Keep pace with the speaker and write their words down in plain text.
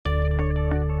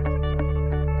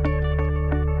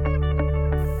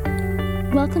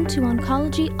Welcome to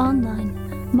Oncology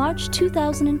Online, March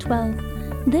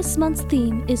 2012. This month's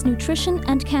theme is Nutrition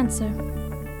and Cancer.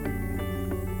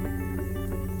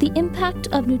 The impact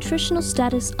of nutritional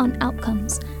status on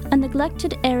outcomes, a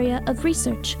neglected area of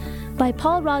research, by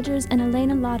Paul Rogers and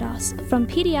Elena Ladas from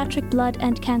Pediatric Blood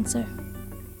and Cancer.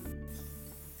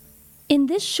 In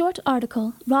this short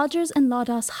article, Rogers and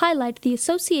Ladas highlight the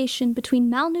association between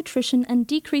malnutrition and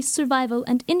decreased survival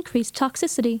and increased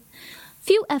toxicity.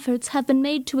 Few efforts have been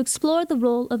made to explore the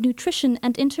role of nutrition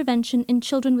and intervention in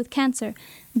children with cancer,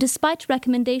 despite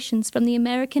recommendations from the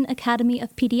American Academy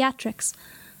of Pediatrics.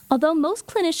 Although most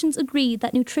clinicians agree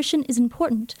that nutrition is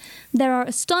important, there are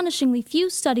astonishingly few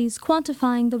studies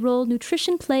quantifying the role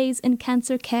nutrition plays in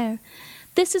cancer care.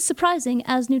 This is surprising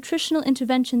as nutritional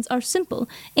interventions are simple,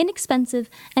 inexpensive,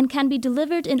 and can be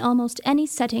delivered in almost any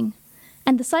setting.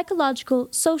 And the psychological,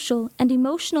 social, and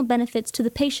emotional benefits to the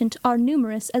patient are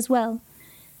numerous as well.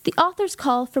 The authors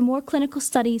call for more clinical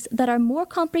studies that are more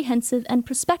comprehensive and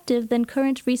prospective than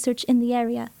current research in the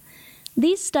area.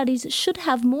 These studies should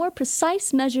have more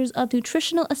precise measures of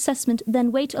nutritional assessment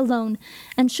than weight alone,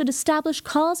 and should establish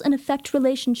cause and effect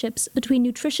relationships between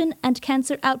nutrition and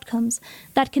cancer outcomes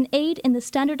that can aid in the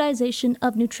standardization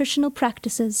of nutritional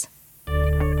practices.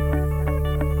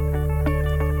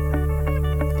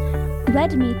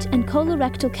 Red meat and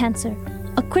colorectal cancer,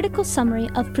 a critical summary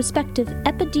of prospective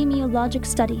epidemiologic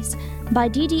studies by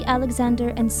D.D.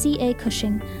 Alexander and C.A.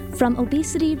 Cushing from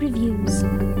Obesity Reviews.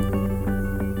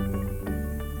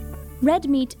 Red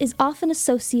meat is often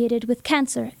associated with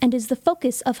cancer and is the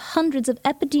focus of hundreds of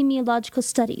epidemiological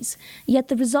studies, yet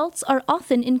the results are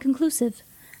often inconclusive.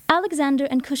 Alexander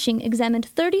and Cushing examined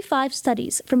 35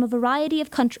 studies from a variety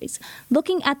of countries,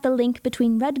 looking at the link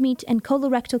between red meat and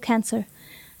colorectal cancer.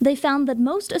 They found that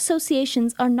most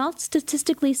associations are not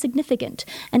statistically significant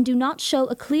and do not show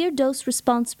a clear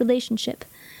dose-response relationship.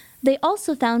 They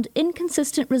also found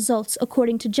inconsistent results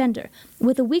according to gender,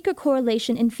 with a weaker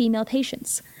correlation in female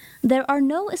patients. There are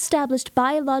no established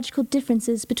biological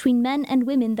differences between men and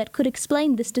women that could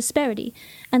explain this disparity,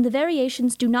 and the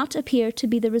variations do not appear to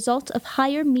be the result of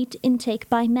higher meat intake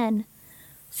by men.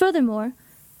 Furthermore,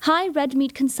 high red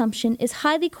meat consumption is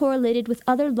highly correlated with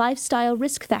other lifestyle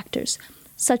risk factors,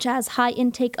 such as high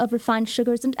intake of refined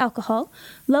sugars and alcohol,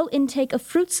 low intake of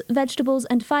fruits, vegetables,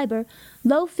 and fiber,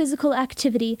 low physical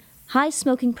activity, high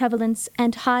smoking prevalence,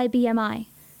 and high BMI.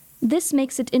 This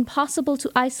makes it impossible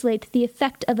to isolate the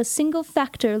effect of a single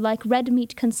factor like red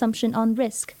meat consumption on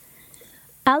risk.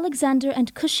 Alexander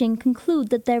and Cushing conclude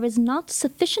that there is not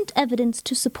sufficient evidence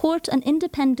to support an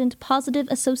independent positive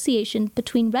association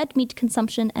between red meat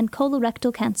consumption and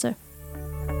colorectal cancer.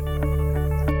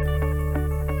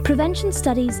 Prevention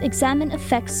studies examine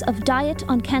effects of diet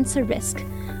on cancer risk.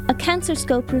 A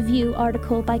CancerScope review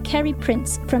article by Kerry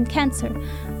Prince from Cancer,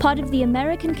 part of the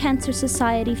American Cancer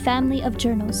Society family of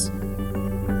journals.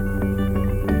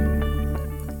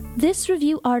 This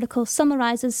review article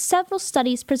summarizes several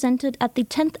studies presented at the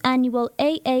 10th Annual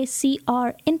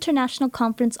AACR International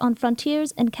Conference on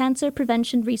Frontiers in Cancer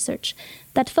Prevention Research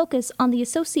that focus on the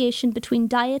association between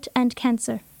diet and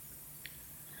cancer.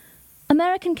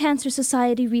 American Cancer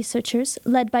Society researchers,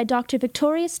 led by Dr.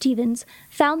 Victoria Stevens,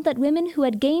 found that women who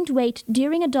had gained weight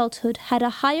during adulthood had a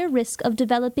higher risk of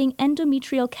developing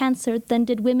endometrial cancer than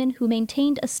did women who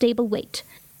maintained a stable weight.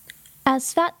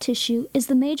 As fat tissue is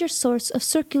the major source of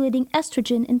circulating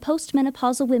estrogen in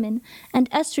postmenopausal women, and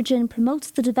estrogen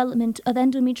promotes the development of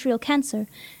endometrial cancer,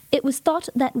 it was thought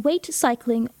that weight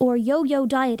cycling or yo-yo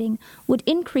dieting would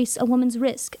increase a woman's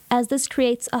risk, as this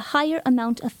creates a higher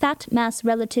amount of fat mass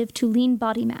relative to lean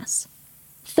body mass.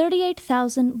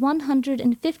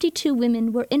 38,152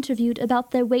 women were interviewed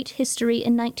about their weight history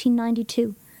in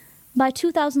 1992. By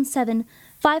 2007,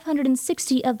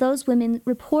 560 of those women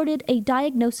reported a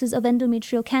diagnosis of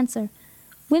endometrial cancer.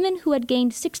 Women who had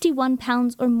gained 61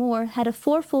 pounds or more had a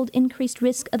fourfold increased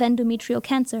risk of endometrial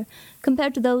cancer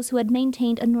compared to those who had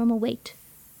maintained a normal weight.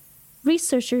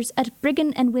 Researchers at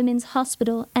Brigham and Women's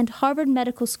Hospital and Harvard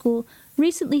Medical School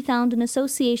recently found an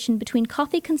association between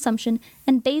coffee consumption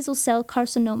and basal cell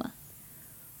carcinoma.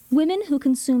 Women who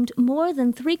consumed more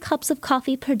than 3 cups of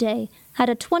coffee per day had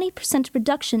a 20%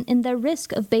 reduction in their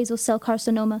risk of basal cell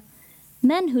carcinoma.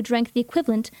 Men who drank the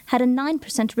equivalent had a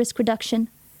 9% risk reduction.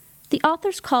 The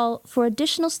authors call for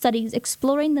additional studies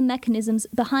exploring the mechanisms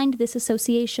behind this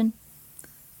association.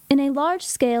 In a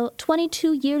large-scale,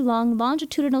 22-year-long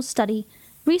longitudinal study,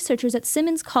 researchers at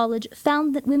Simmons College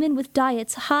found that women with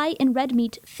diets high in red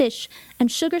meat, fish,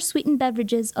 and sugar-sweetened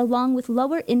beverages, along with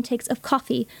lower intakes of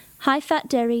coffee, high-fat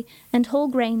dairy, and whole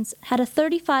grains, had a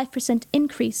 35%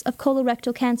 increase of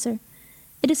colorectal cancer.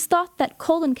 It is thought that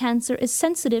colon cancer is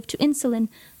sensitive to insulin,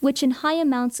 which in high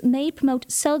amounts may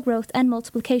promote cell growth and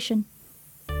multiplication.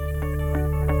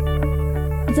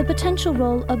 The potential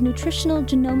role of nutritional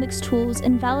genomics tools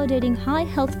in validating high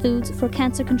health foods for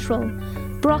cancer control.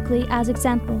 Broccoli as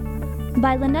example.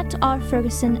 By Lynette R.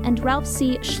 Ferguson and Ralph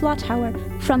C.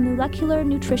 Schlotthauer from Molecular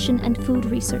Nutrition and Food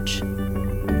Research.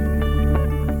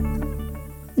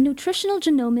 Nutritional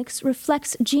genomics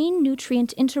reflects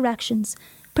gene-nutrient interactions,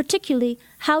 particularly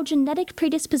how genetic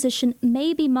predisposition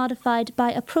may be modified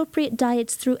by appropriate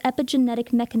diets through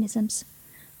epigenetic mechanisms.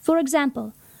 For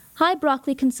example, high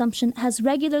broccoli consumption has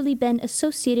regularly been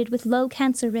associated with low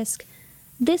cancer risk.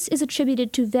 This is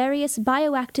attributed to various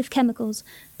bioactive chemicals,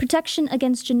 protection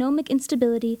against genomic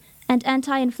instability, and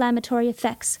anti-inflammatory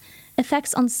effects,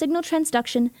 effects on signal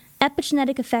transduction,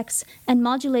 epigenetic effects, and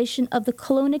modulation of the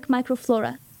colonic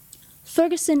microflora.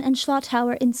 Ferguson and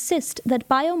Schlotthauer insist that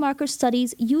biomarker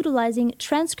studies utilizing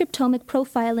transcriptomic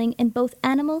profiling in both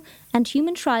animal and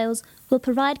human trials will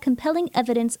provide compelling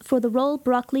evidence for the role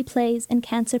broccoli plays in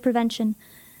cancer prevention.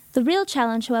 The real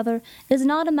challenge, however, is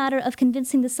not a matter of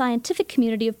convincing the scientific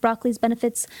community of broccoli's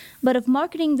benefits, but of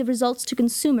marketing the results to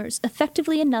consumers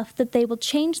effectively enough that they will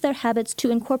change their habits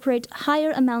to incorporate higher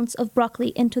amounts of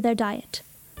broccoli into their diet.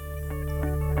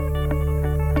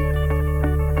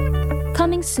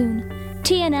 Coming soon,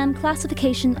 TNM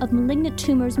classification of malignant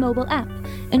tumors mobile app.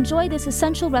 Enjoy this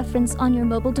essential reference on your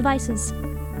mobile devices.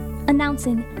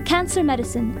 Announcing Cancer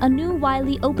Medicine, a new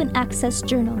Wiley open access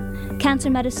journal. Cancer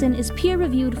Medicine is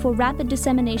peer-reviewed for rapid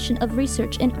dissemination of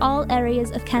research in all areas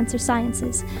of cancer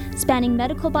sciences, spanning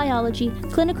medical biology,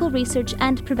 clinical research,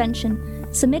 and prevention.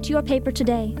 Submit your paper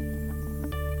today.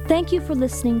 Thank you for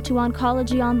listening to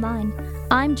Oncology Online.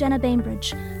 I'm Jenna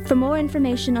Bainbridge. For more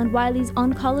information on Wiley's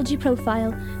oncology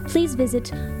profile, please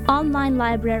visit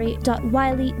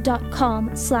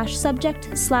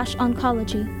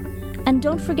onlinelibrary.wiley.com/subject/oncology. And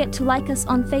don't forget to like us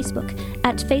on Facebook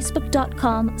at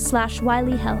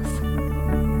facebook.com/WileyHealth.